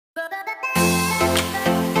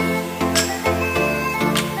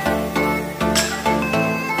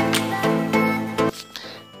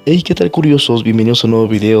Hey, ¿qué tal curiosos? Bienvenidos a un nuevo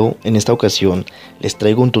video. En esta ocasión les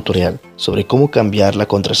traigo un tutorial sobre cómo cambiar la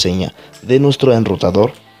contraseña de nuestro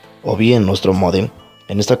enrutador o bien nuestro módem.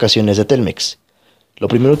 En esta ocasión es de TELMEX. Lo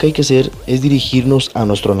primero que hay que hacer es dirigirnos a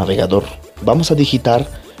nuestro navegador. Vamos a digitar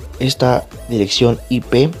esta dirección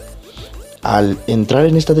IP. Al entrar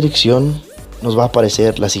en esta dirección nos va a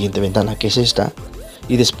aparecer la siguiente ventana, que es esta,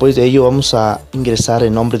 y después de ello vamos a ingresar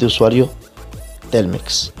el nombre de usuario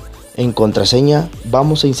TELMEX. En contraseña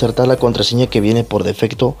vamos a insertar la contraseña que viene por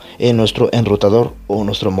defecto en nuestro enrutador o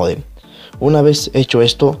nuestro módem. Una vez hecho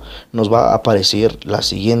esto, nos va a aparecer la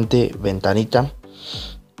siguiente ventanita.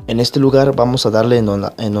 En este lugar vamos a darle en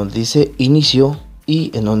donde dice inicio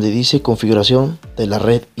y en donde dice configuración de la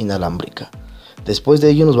red inalámbrica. Después de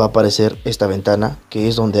ello nos va a aparecer esta ventana, que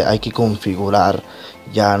es donde hay que configurar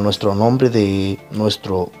ya nuestro nombre de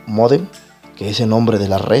nuestro módem, que es el nombre de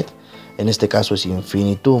la red. En este caso es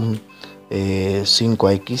infinitum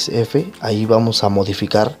 5xf. Ahí vamos a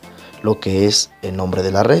modificar lo que es el nombre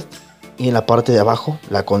de la red y en la parte de abajo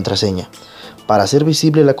la contraseña. Para hacer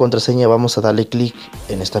visible la contraseña vamos a darle clic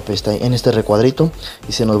en esta pestaña, en este recuadrito,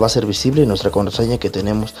 y se nos va a hacer visible nuestra contraseña que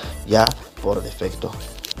tenemos ya por defecto.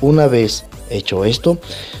 Una vez hecho esto,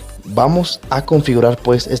 vamos a configurar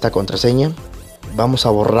pues esta contraseña. Vamos a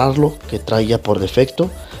borrar lo que trae ya por defecto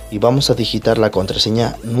y vamos a digitar la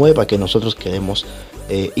contraseña nueva que nosotros queremos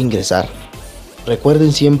ingresar.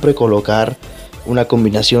 Recuerden siempre colocar una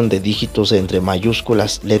combinación de dígitos entre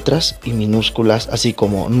mayúsculas, letras y minúsculas, así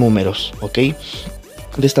como números, ¿ok?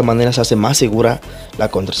 De esta manera se hace más segura la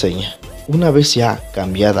contraseña. Una vez ya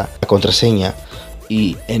cambiada la contraseña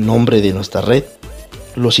y el nombre de nuestra red,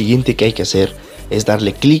 lo siguiente que hay que hacer es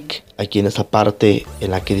darle clic aquí en esta parte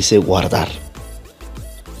en la que dice guardar.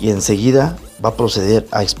 Y enseguida va a proceder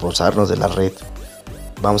a expulsarnos de la red.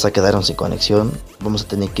 Vamos a quedarnos sin conexión. Vamos a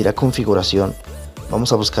tener que ir a configuración.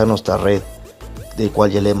 Vamos a buscar nuestra red, de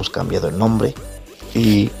cual ya le hemos cambiado el nombre.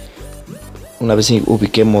 Y una vez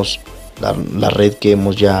ubiquemos la red que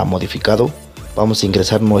hemos ya modificado, vamos a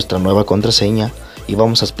ingresar nuestra nueva contraseña y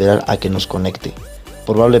vamos a esperar a que nos conecte.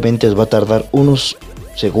 Probablemente les va a tardar unos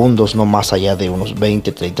segundos, no más allá de unos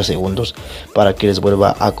 20-30 segundos, para que les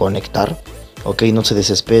vuelva a conectar. Ok, no se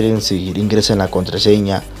desesperen si ingresan la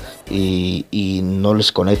contraseña y no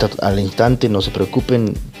les conecta al instante, no se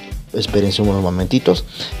preocupen, espérense unos momentitos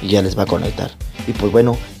y ya les va a conectar. Y pues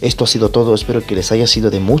bueno, esto ha sido todo, espero que les haya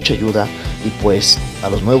sido de mucha ayuda y pues a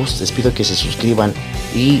los nuevos les pido que se suscriban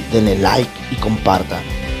y denle like y compartan.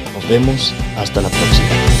 Nos vemos hasta la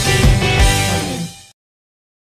próxima.